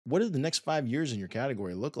what do the next 5 years in your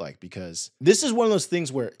category look like? Because this is one of those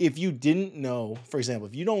things where if you didn't know, for example,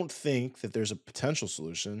 if you don't think that there's a potential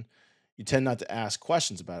solution, you tend not to ask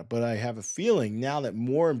questions about it. But I have a feeling now that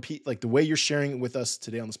like the way you're sharing it with us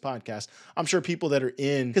today on this podcast, I'm sure people that are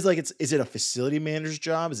in, because like is it a facility manager's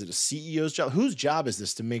job? Is it a CEO's job? Whose job is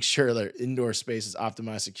this to make sure that indoor space is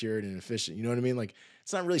optimized, secured, and efficient? You know what I mean? Like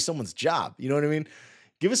it's not really someone's job. You know what I mean?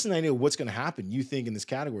 Give us an idea of what's going to happen, you think, in this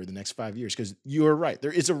category the next 5 years, because you're right.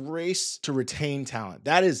 There is a race to retain talent.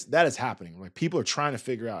 That is happening. Like people are trying to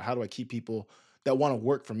figure out, how do I keep people that want to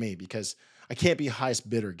work for me? Because I can't be highest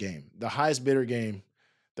bidder game. The highest bidder game,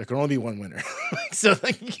 there can only be one winner. So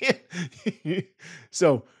like you can't.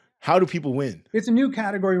 So how do people win? It's a new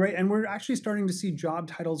category, right? And we're actually starting to see job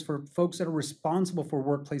titles for folks that are responsible for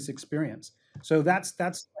workplace experience. So that's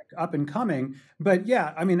like up and coming. But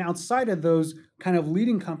yeah, I mean, outside of those kind of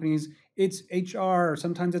leading companies, it's HR,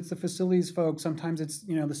 sometimes it's the facilities folks, sometimes it's,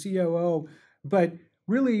 you know, the COO. But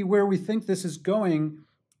really where we think this is going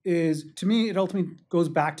is, to me, it ultimately goes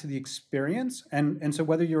back to the experience. And so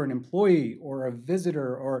whether you're an employee or a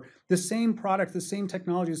visitor, or the same product, the same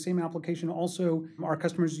technology, the same application, also our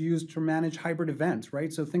customers use to manage hybrid events,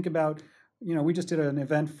 right? So think about, you know, we just did an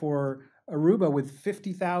event for Aruba with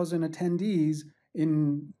 50,000 attendees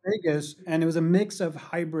in Vegas, and it was a mix of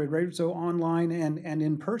hybrid, right? So online and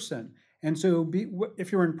in person. And so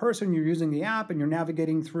if you're in person, you're using the app and you're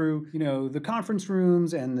navigating through, you know, the conference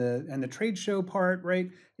rooms and the trade show part, right?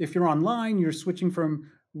 If you're online, you're switching from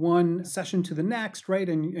one session to the next, right?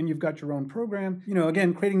 And you've got your own program, you know,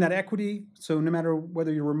 again, creating that equity. So no matter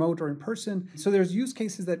whether you're remote or in person. So there's use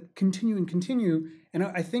cases that continue and continue. And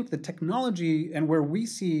I think the technology and where we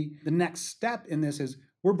see the next step in this is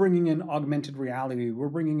we're bringing in augmented reality. We're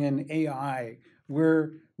bringing in AI.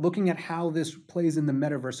 We're looking at how this plays in the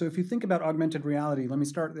metaverse. So if you think about augmented reality, let me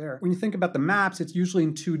start there. When you think about the maps, it's usually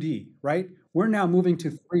in 2D, right? We're now moving to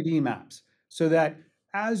 3D maps so that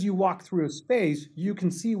as you walk through a space, you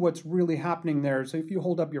can see what's really happening there. So if you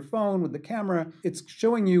hold up your phone with the camera, it's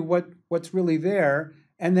showing you what's really there.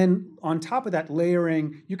 And then on top of that,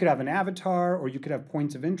 layering, you could have an avatar, or you could have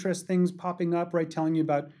points of interest, things popping up, right, telling you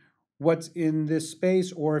about what's in this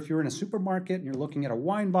space. Or if you're in a supermarket and you're looking at a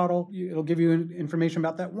wine bottle, it'll give you information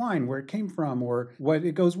about that wine, where it came from, or what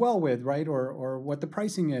it goes well with, right? Or what the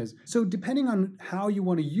pricing is. So depending on how you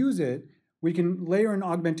want to use it, we can layer in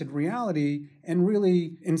augmented reality and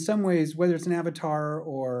really, in some ways, whether it's an avatar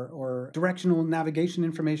or directional navigation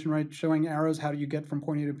information, right? Showing arrows, how do you get from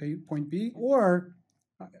point A to point B? Or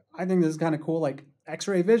I think this is kind of cool, like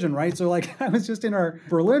X-ray vision, right? So like I was just in our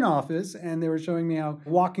Berlin office and they were showing me how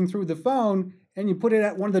walking through the phone, and you put it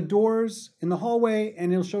at one of the doors in the hallway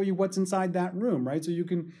and it'll show you what's inside that room, right? So you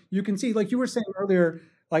can see, like you were saying earlier,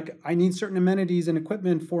 like I need certain amenities and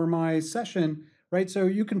equipment for my session, right? So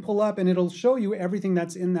you can pull up and it'll show you everything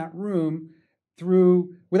that's in that room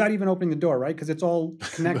through, without even opening the door, right? Because it's all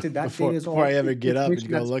connected. That data is all. Before I ever get up and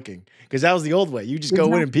go looking, because that was the old way. You just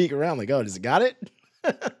go in and peek around, like, oh, does it got it?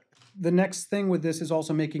 The next thing with this is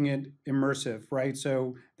also making it immersive, right?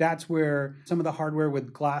 So that's where some of the hardware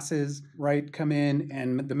with glasses, right, come in,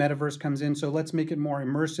 and the metaverse comes in. So let's make it more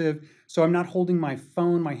immersive. So I'm not holding my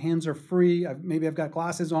phone, my hands are free. Maybe I've got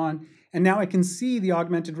glasses on, and now I can see the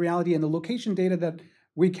augmented reality, and the location data that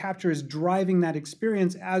we capture is driving that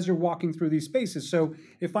experience as you're walking through these spaces. So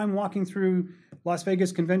if I'm walking through Las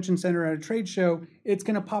Vegas Convention Center at a trade show, it's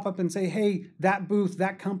going to pop up and say, hey, that booth,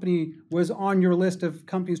 that company was on your list of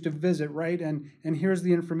companies to visit, right? And here's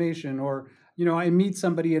the information. Or, you know, I meet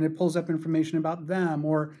somebody and it pulls up information about them,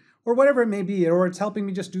 or whatever it may be, or it's helping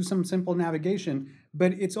me just do some simple navigation,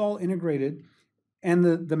 but it's all integrated. And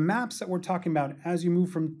the maps that we're talking about as you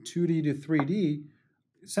move from 2D to 3D,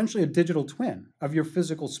 essentially a digital twin of your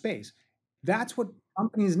physical space. That's what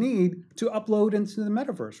companies need to upload into the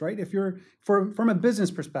metaverse, right? If you're, from a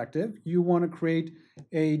business perspective, you want to create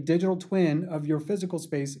a digital twin of your physical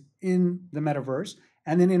space in the metaverse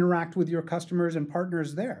and then interact with your customers and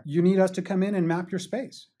partners there. You need us to come in and map your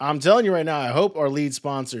space. I'm telling you right now, I hope our lead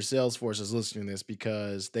sponsor, Salesforce, is listening to this,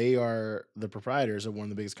 because they are the proprietors of one of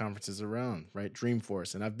the biggest conferences around, right?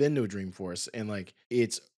 Dreamforce. And I've been to a Dreamforce, and like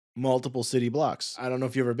it's multiple city blocks. I don't know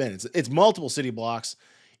if you've ever been. It's multiple city blocks.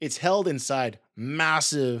 It's held inside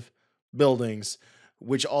massive buildings,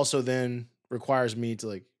 which also then requires me to,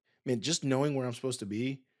 like, man, just knowing where I'm supposed to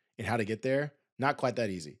be and how to get there, not quite that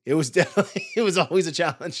easy. It was definitely, it was always a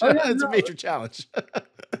challenge. Oh, yeah, it's a major challenge.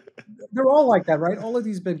 They're all like that, right? All of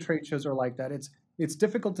these big trade shows are like that. It's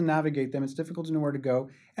difficult to navigate them. It's difficult to know where to go.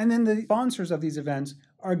 And then the sponsors of these events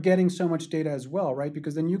are getting so much data as well, right?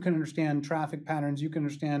 Because then you can understand traffic patterns, you can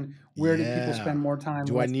understand where do people Yeah. spend more time,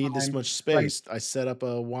 Do I less need this time, much right? space? I set up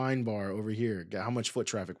a wine bar over here. How much foot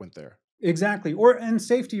traffic went there? Exactly. Or and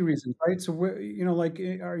safety reasons, right? So where, like,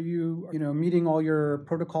 are you, meeting all your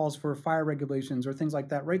protocols for fire regulations or things like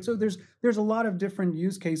that, right? So there's a lot of different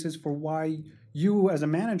use cases for why you as a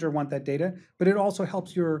manager want that data, but it also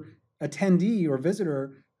helps your attendee or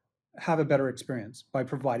visitor have a better experience by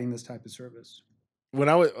providing this type of service. When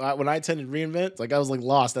I attended reInvent, like I was like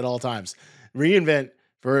lost at all times. reInvent,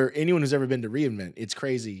 for anyone who's ever been to reInvent, it's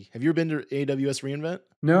crazy. Have you ever been to AWS reInvent?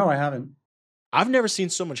 No, I haven't. I've never seen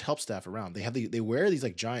so much help staff around. They wear these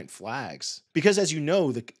like giant flags because, as you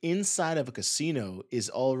know, the inside of a casino is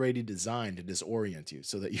already designed to disorient you,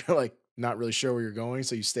 so that you're like not really sure where you're going.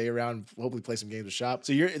 So you stay around, hopefully play some games or shop.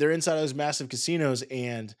 So they're inside of those massive casinos,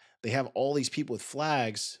 and they have all these people with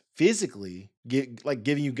flags physically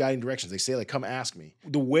giving you guiding directions. They say like, "Come ask me."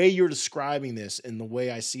 The way you're describing this and the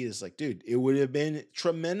way I see this, like, dude, it would have been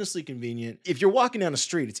tremendously convenient. If you're walking down the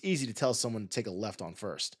street, it's easy to tell someone to take a left on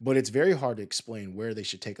first, but it's very hard to explain where they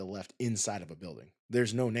should take a left inside of a building.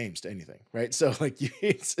 There's no names to anything, right? So like,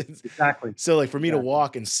 Exactly. so like for me to Exactly.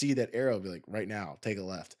 walk and see that arrow, be like, right now, take a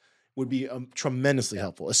left, would be tremendously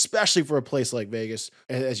helpful, especially for a place like Vegas.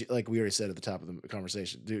 Like we already said at the top of the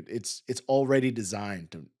conversation, dude, it's already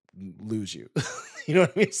designed to lose you. You know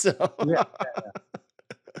what I mean? So Yeah.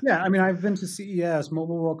 Yeah, I mean, I've been to CES,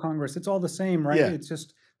 Mobile World Congress. It's all the same, right? yeah, It's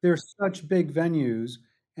just they're such big venues,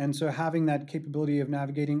 and so having that capability of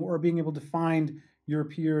navigating or being able to find your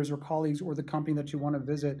peers or colleagues or the company that you want to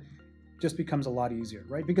visit just becomes a lot easier,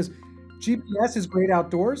 right? Because GPS is great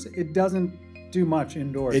outdoors. It doesn't do much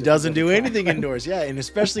indoors. it doesn't do anything indoors. Yeah, and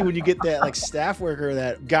especially when you get that like staff worker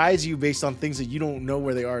that guides you based on things that you don't know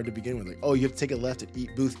where they are to begin with. Like, oh, you have to take a left at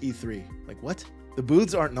booth E3. Like, what? The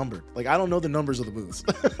booths aren't numbered. Like, I don't know the numbers of the booths.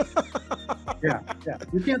 Yeah.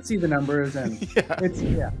 You can't see the numbers, and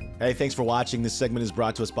yeah. Hey, thanks for watching. This segment is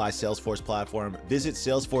brought to us by Salesforce Platform. Visit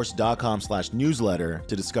salesforce.com/newsletter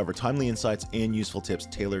to discover timely insights and useful tips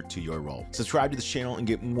tailored to your role. Subscribe to this channel and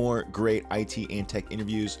get more great IT and tech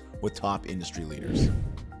interviews with top industry leaders.